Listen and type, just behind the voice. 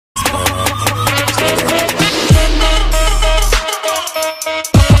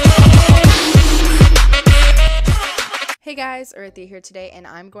guys, Erythia here today, and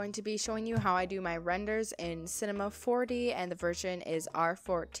I'm going to be showing you how I do my renders in Cinema 4D, and the version is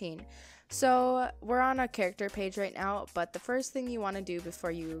r14. So we're on a character page right now, but the first thing you want to do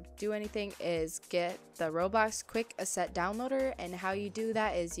before you do anything is get the Roblox Quick Asset Downloader, and how you do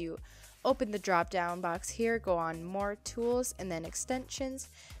that is you open the drop down box here, go on more tools and then extensions,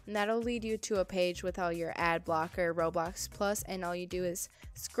 and that'll lead you to a page with all your ad blocker, Roblox Plus, and all you do is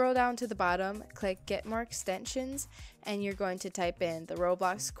scroll down to the bottom, click get more extensions, and you're going to type in the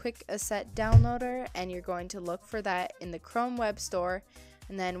Roblox Quick Asset Downloader, and you're going to look for that in the Chrome Web Store.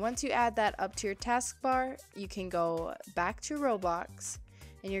 And then once you add that up to your taskbar, you can go back to Roblox,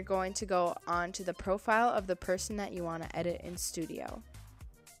 and you're going to go on to the profile of the person that you want to edit in Studio.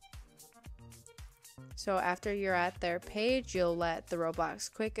 So after you're at their page, you'll let the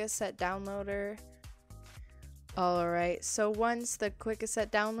Roblox Quick Asset Downloader. Alright, so once the Quick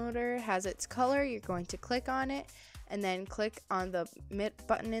Asset Downloader has its color, you're going to click on it, and then click on the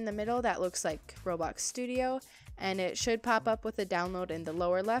button in the middle that looks like Roblox Studio, and it should pop up with a download in the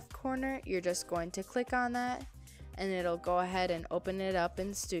lower left corner. You're just going to click on that, and it'll go ahead and open it up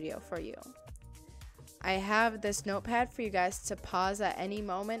in Studio for you. I have this notepad for you guys to pause at any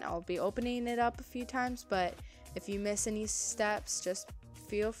moment. I'll be opening it up a few times, but if you miss any steps, just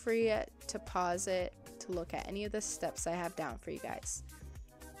feel free to pause it to look at any of the steps I have down for you guys.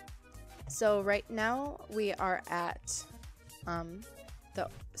 So right now we are at the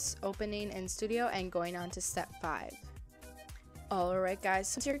opening in Studio and going on to step 5. Alright guys,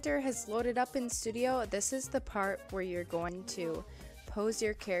 so your character has loaded up in Studio. This is the part where you're going to pose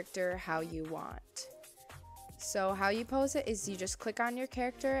your character how you want. So how you pose it is you just click on your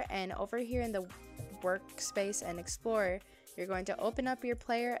character, and over here in the workspace and explorer, you're going to open up your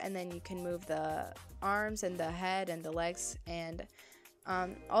player, and then you can move the arms and the head and the legs, and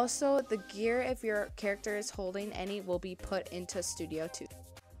also the gear, if your character is holding any, will be put into Studio too.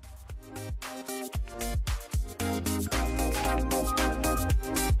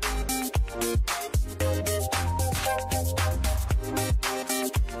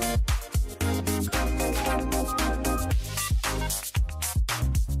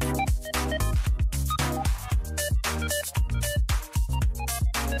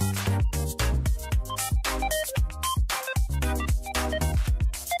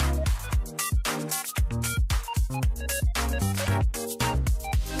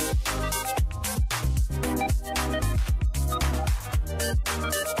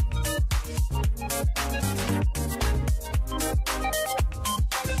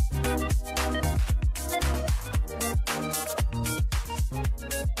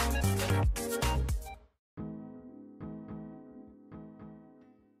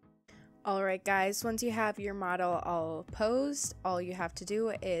 Alright guys, once you have your model all posed, all you have to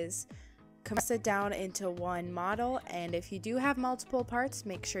do is compress it down into one model, and if you do have multiple parts,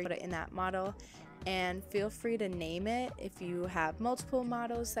 make sure you put it in that model, and feel free to name it if you have multiple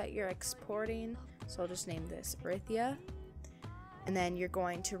models that you're exporting. So I'll just name this Erythia, and then you're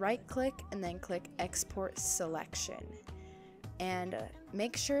going to right click and then click export selection, and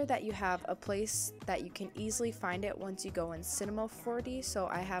make sure that you have a place that you can easily find it once you go in Cinema 4D. So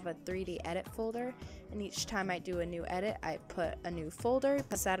I have a 3D edit folder, and each time I do a new edit, I put a new folder,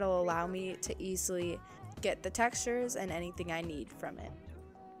 because that'll allow me to easily get the textures and anything I need from it.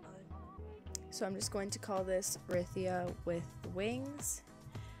 So I'm just going to call this Erythia with wings.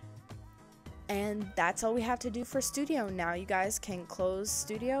 And that's all we have to do for Studio. Now you guys can close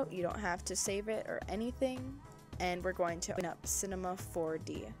Studio. You don't have to save it or anything. And we're going to open up Cinema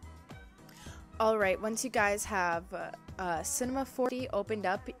 4D. Alright, once you guys have Cinema 4D opened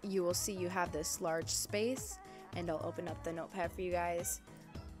up, you will see you have this large space, and I'll open up the notepad for you guys.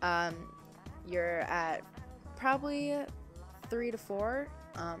 You're at probably 3 to 4.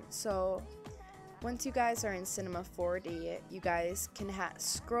 So once you guys are in Cinema 4D, you guys can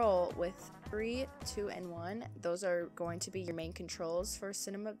scroll with 3, 2, and 1. Those are going to be your main controls for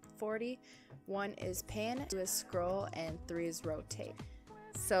Cinema 4D. 1 is pan, 2 is scroll, and 3 is rotate.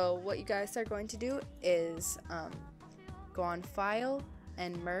 So what you guys are going to do is go on File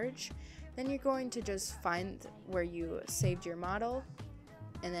and Merge. Then you're going to just find where you saved your model,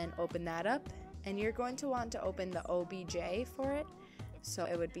 and then open that up. And you're going to want to open the OBJ for it. So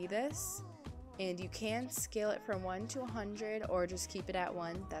it would be this. And you can scale it from 1 to 100, or just keep it at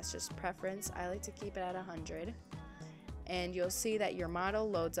 1. That's just preference. I like to keep it at 100. And you'll see that your model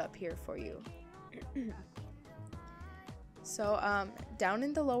loads up here for you. So down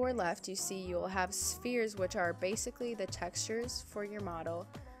in the lower left, you see you'll have spheres, which are basically the textures for your model.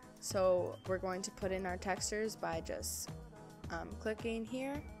 So we're going to put in our textures by just clicking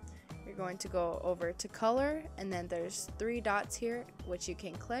here, you're going to go over to color, and then there's 3 dots here which you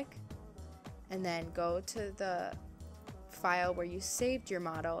can click, and then go to the file where you saved your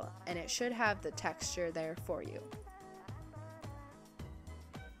model, and it should have the texture there for you.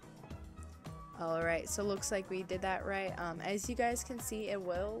 Alright, so looks like we did that right. As you guys can see, it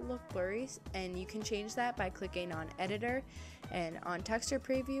will look blurry, and you can change that by clicking on editor, and on texture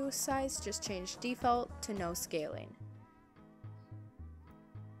preview size just change default to no scaling,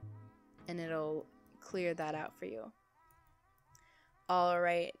 and it'll clear that out for you.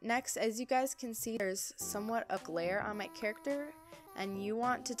 Alright, next, as you guys can see, there's somewhat of glare on my character, and you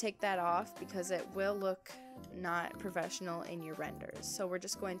want to take that off because it will look not professional in your renders. So we're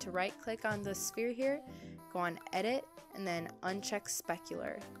just going to right click on the sphere here, go on edit, and then uncheck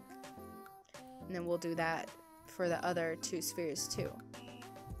specular, and then we'll do that for the other 2 spheres too.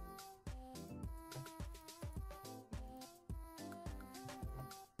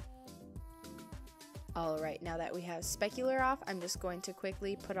 Alright, now that we have specular off, I'm just going to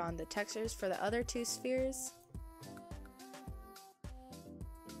quickly put on the textures for the other 2 spheres.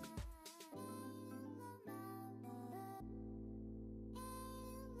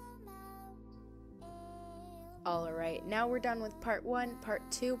 Alright, now we're done with part 1. Part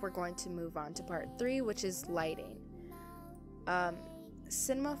 2, we're going to move on to part 3, which is lighting.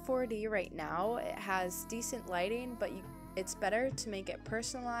 Cinema 4D right now, it has decent lighting, but it's better to make it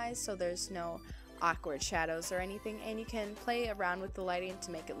personalized so there's no awkward shadows or anything, and you can play around with the lighting to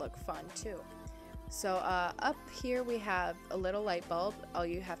make it look fun too. So up here we have a little light bulb. All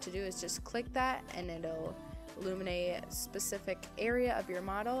you have to do is just click that, and it'll illuminate a specific area of your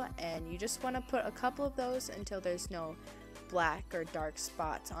model, and you just want to put a couple of those until there's no black or dark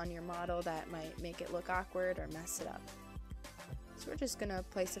spots on your model that might make it look awkward or mess it up. So we're just gonna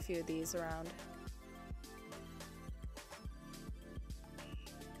place a few of these around.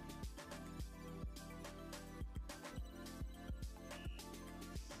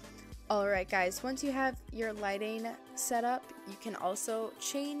 Alright guys, once you have your lighting set up, you can also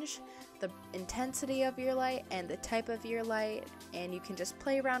change the intensity of your light and the type of your light, and you can just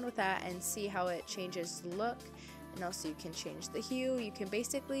play around with that and see how it changes the look. And also you can change the hue. You can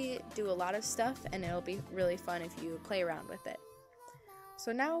basically do a lot of stuff, and it'll be really fun if you play around with it.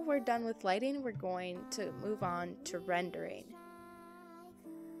 So now we're done with lighting, we're going to move on to rendering.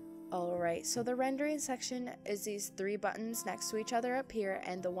 Alright, so the rendering section is these 3 buttons next to each other up here,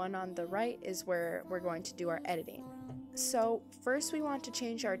 and the one on the right is where we're going to do our editing. So first we want to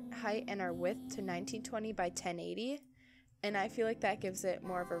change our height and our width to 1920 by 1080, and I feel like that gives it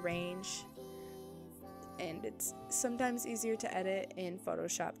more of a range, and it's sometimes easier to edit in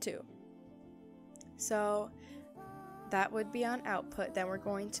Photoshop too. So that would be on output. Then we're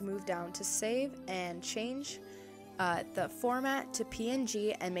going to move down to save and change the format to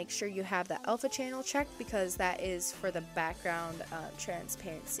PNG, and make sure you have the alpha channel checked because that is for the background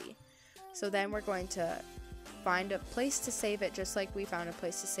transparency. So then we're going to find a place to save it, just like we found a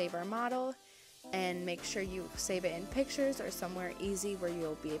place to save our model, and make sure you save it in pictures or somewhere easy where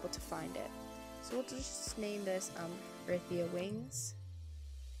you'll be able to find it. So we'll just name this Erythia Wings,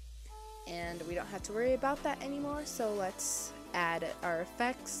 and we don't have to worry about that anymore. So let's add our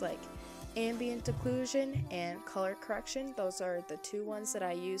effects like ambient occlusion and color correction. Those are the 2 ones that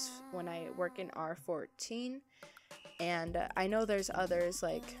I use when I work in r14, and I know there's others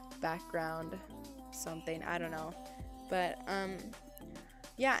like background something, I don't know, but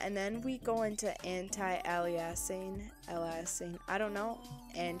yeah. And then we go into anti-aliasing, I don't know,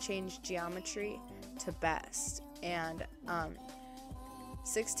 and change geometry to best, and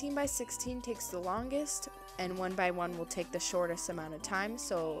 16 by 16 takes the longest, and 1 by 1 will take the shortest amount of time,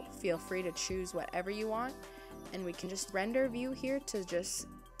 so feel free to choose whatever you want. And we can just render view here to just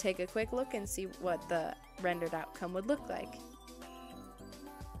take a quick look and see what the rendered outcome would look like.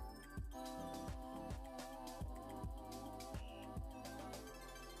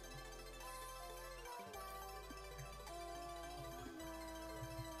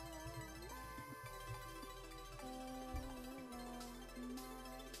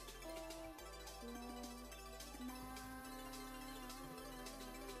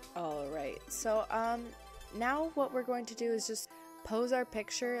 Alright, so now what we're going to do is just pose our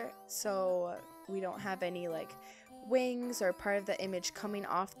picture so we don't have any like wings or part of the image coming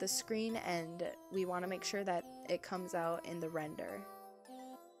off the screen, and we want to make sure that it comes out in the render.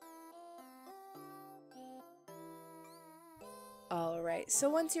 Alright, so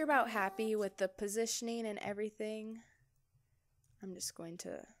once you're about happy with the positioning and everything, I'm just going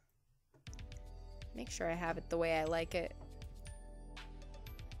to make sure I have it the way I like it.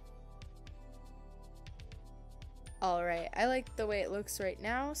 Alright, I like the way it looks right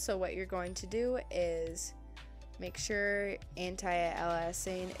now, so what you're going to do is make sure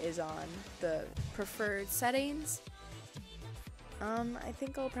anti-aliasing is on the preferred settings. I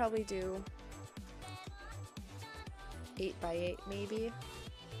think I'll probably do 8x8 maybe.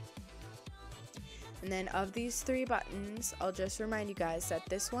 And then of these 3 buttons, I'll just remind you guys that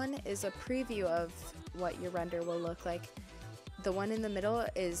this one is a preview of what your render will look like. The one in the middle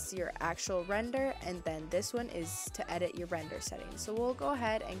is your actual render, and then this one is to edit your render settings. So we'll go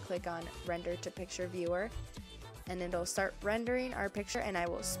ahead and click on render to picture viewer, and it'll start rendering our picture, and I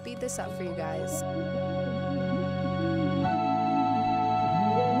will speed this up for you guys.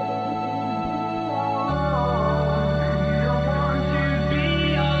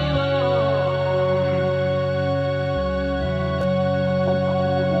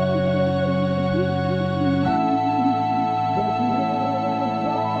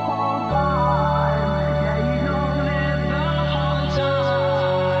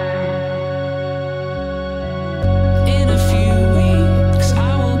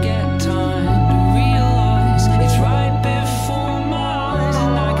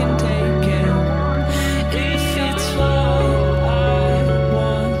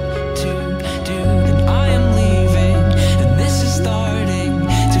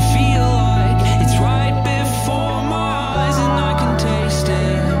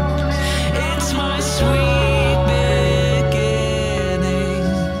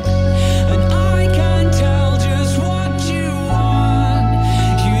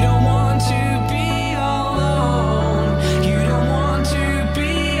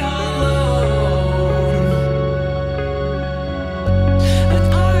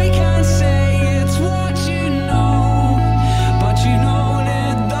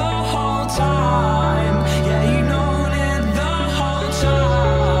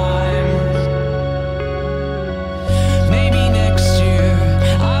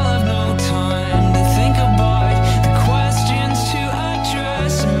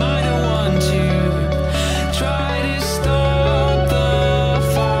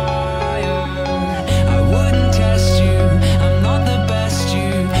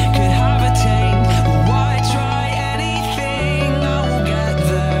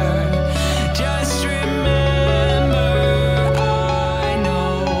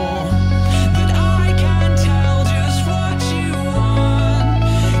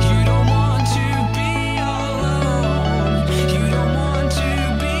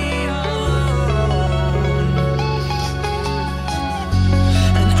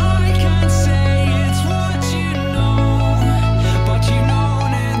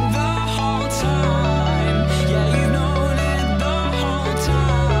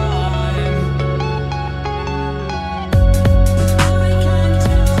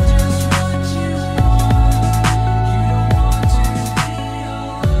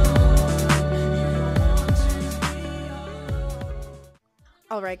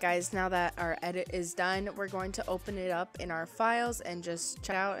 Alright guys, now that our edit is done, we're going to open it up in our files and just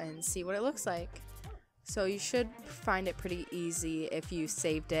check out and see what it looks like. So you should find it pretty easy if you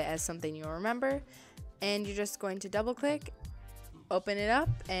saved it as something you'll remember. And you're just going to double click, open it up,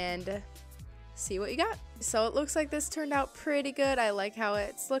 and see what you got. So it looks like this turned out pretty good. I like how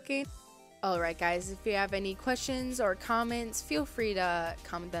it's looking. Alright guys, if you have any questions or comments, feel free to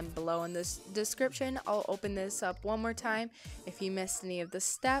comment them below in this description. I'll open this up one more time if you missed any of the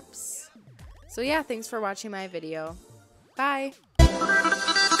steps. So yeah, thanks for watching my video. Bye!